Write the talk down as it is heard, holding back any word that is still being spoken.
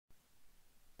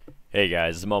Hey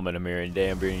guys, it's Momentum here, and today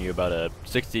I'm bringing you about a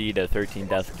 60 to 13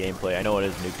 death gameplay. I know it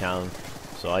is Nuketown,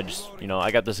 so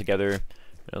I got this together.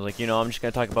 I was like, I'm just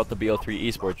gonna talk about the BO3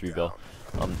 eSports reveal.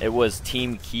 It was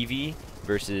Team Kiwi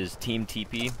versus Team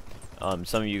TP.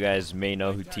 Some of you guys may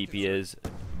know who TP is,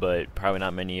 but probably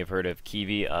not many have heard of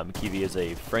Kiwi. Kiwi is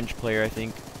a French player, I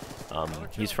think.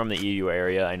 He's from the EU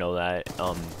area, I know that.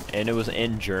 And it was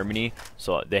in Germany,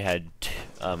 so they had,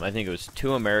 I think it was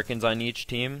 2 Americans on each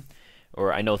team.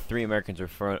 Or I know 3 Americans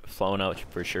were flown out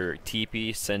for sure.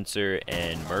 TP, Sensor,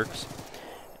 and Mercs.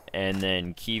 And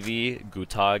then Kiwi,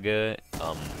 Gutaga,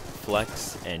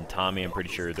 Flex, and Tommy. I'm pretty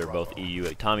sure they're both EU.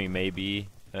 Like, Tommy may be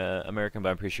American, but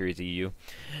I'm pretty sure he's EU.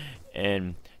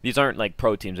 And these aren't like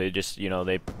pro teams. They just,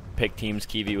 they picked teams.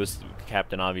 Kiwi was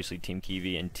captain, obviously Team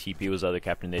Kiwi, and TP was the other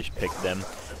captain. They just picked them.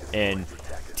 And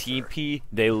TP,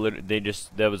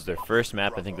 that was their first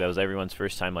map. I think that was everyone's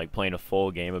first time like playing a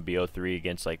full game of BO3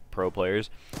 against like pro players.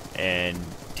 And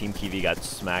Team Kiwi got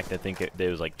smacked. I think it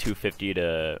was like 250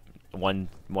 to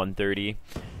 130,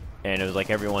 and it was like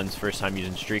everyone's first time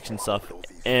using streaks and stuff.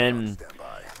 And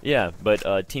yeah,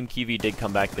 but Team Kiwi did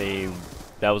come back.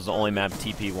 That was the only map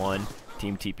TP won.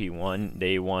 Team TP won.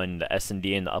 They won the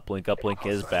S&D and the uplink. Uplink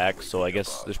is back, so I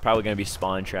guess there's probably going to be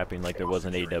spawn trapping like there was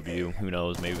in AW. Who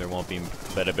knows?Maybe there won't be,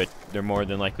 but I bet there more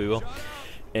than likely will.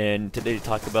 And today to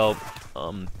talk about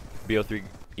BO3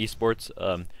 eSports,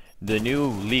 the new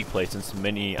league play. Since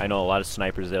I know a lot of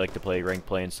snipers, they like to play ranked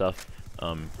play and stuff.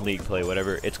 League play,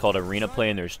 whatever. It's called arena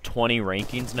play, and there's 20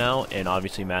 rankings now, and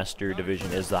obviously master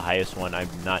division is the highest one. I'm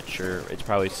not sure. It's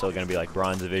probably still going to be like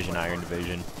bronze division, iron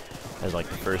division as like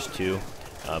the first 2,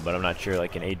 but I'm not sure.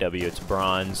 Like in AW, it's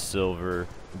bronze, silver,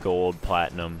 gold,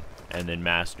 platinum, and then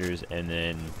masters. And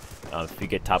then if you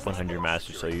get top 100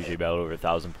 masters, so usually about over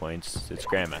 1,000 points, it's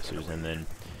grandmasters. And then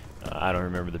I don't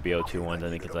remember the BO2 ones. I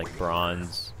think it's like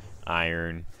bronze,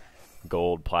 iron,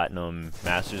 gold, platinum,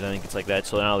 masters. I think it's like that.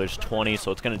 So now there's 20,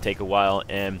 so it's going to take a while.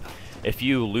 And if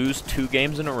you lose 2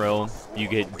 games in a row, you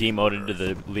get demoted to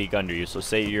the league under you. So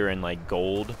say you're in like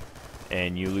gold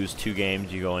and you lose 2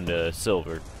 games, you go into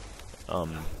silver.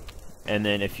 And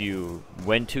then if you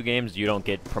win 2 games, you don't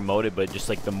get promoted, but just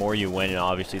like the more you win, and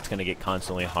obviously it's going to get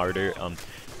constantly harder.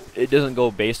 It doesn't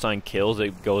go based on kills,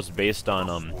 it goes based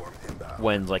on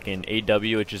wins. Like in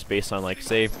AW, it's just based on, like,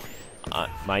 say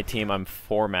my team, I'm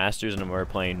 4 masters and we're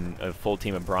playing a full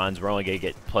team of bronze, we're only going to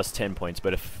get plus 10 points.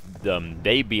 But if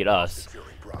they beat us,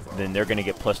 then they're going to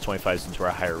get plus 25 since we're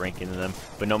a higher ranking than them.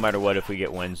 But no matter what, if we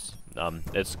get wins,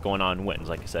 it's going on wins,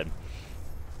 like I said.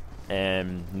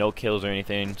 And no kills or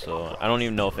anything, so I don't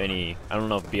even know if I don't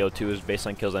know if BO2 is based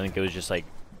on kills. I think it was just like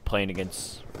playing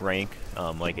against rank,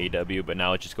 like AW, but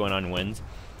now it's just going on wins.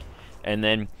 And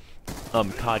then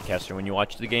Codcaster, when you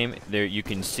watch the game, there you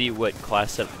can see what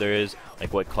class setup there is,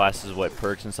 like what classes, what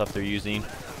perks and stuff they're using.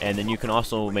 And then you can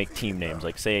also make team names.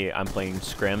 Like say I'm playing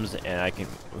scrims, and I can,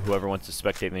 whoever wants to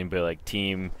spectate me, be like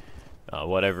team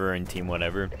whatever and team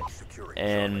whatever.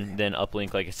 And then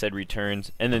uplink, like I said, returns.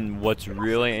 And then what's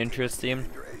really interesting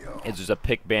is there's a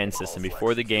pick ban system.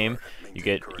 Before the game, you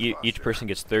get each person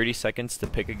gets 30 seconds to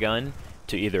pick a gun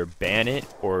to either ban it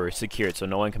or secure it, so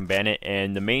no one can ban it.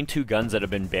 And the main 2 guns that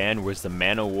have been banned was the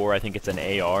Man of War. I think it's an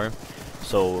AR,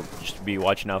 so just be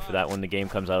watching out for that when the game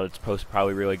comes out. It's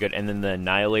probably really good. And then the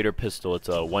Annihilator pistol, it's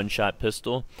a one-shot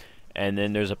pistol. And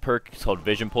then there's a perk called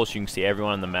Vision Pulse. You can see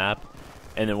everyone on the map.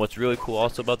 And then what's really cool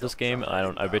also about this game,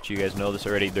 I bet you guys know this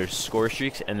already, there's score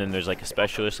streaks, and then there's like a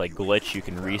specialist like glitch you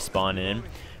can respawn in,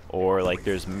 or like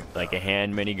there's like a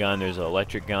hand minigun, there's an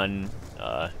electric gun,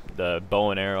 the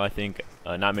bow and arrow, I think,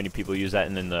 not many people use that,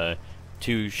 and then the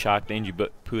 2 shock things you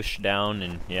push down,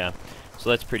 and yeah, so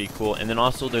that's pretty cool. And then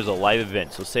also there's a live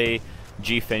event, so say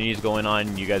Gfinity is going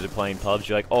on, you guys are playing pubs,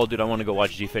 you're like, oh dude, I want to go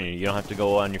watch Gfinity. You don't have to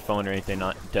go on your phone or anything,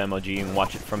 not to MLG, and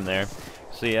watch it from there.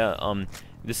 So yeah,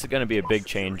 this is going to be a big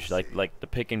change, like the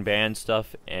pick and ban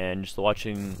stuff, and just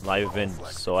watching live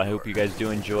events. So I hope you guys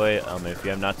do enjoy. If you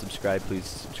have not subscribed, please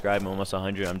subscribe. I'm almost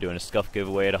 100. I'm doing a scuff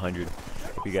giveaway at 100.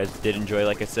 Hope you guys did enjoy,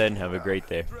 like I said, and have a great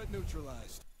day.